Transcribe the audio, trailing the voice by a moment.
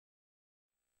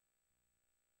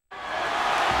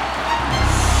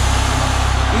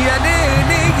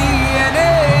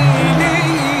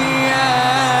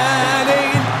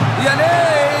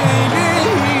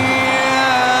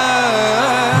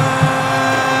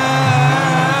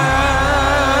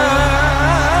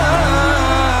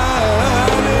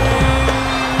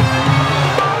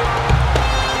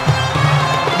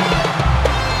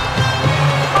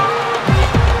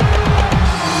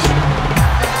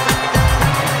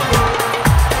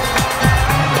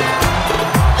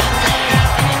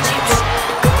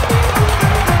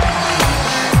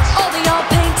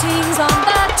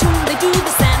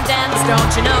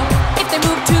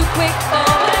too quick for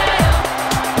you.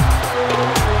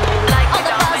 Like all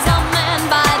the buzz on men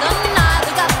by the night,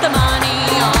 we got the money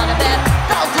on a bet.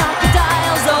 They'll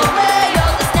crocodiles over you,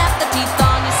 they snap the teeth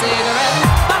on your cigarette.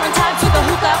 Foreign types with a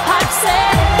hookah pipe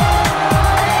set.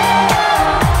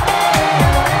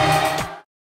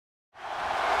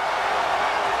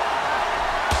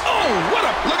 Oh, what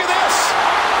a look at this!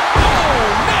 Oh,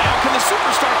 now can the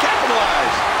superstar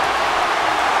capitalize?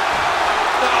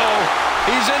 Uh-oh,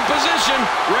 he's in position,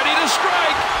 ready to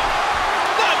strike.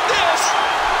 Not this!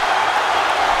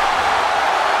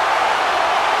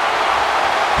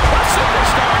 The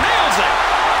superstar nails it!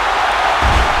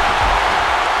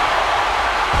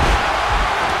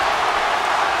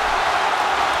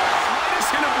 Slightest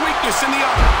hint of weakness in the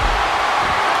arm.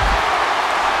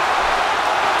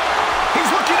 He's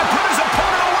looking to put his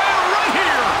opponent away right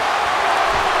here.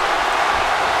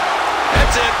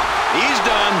 That's it. He's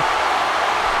done.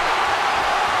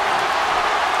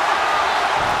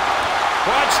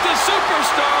 Watch the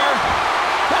superstar.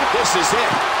 This is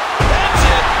it. That's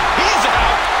it. He's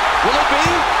out. Will it be?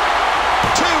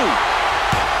 2.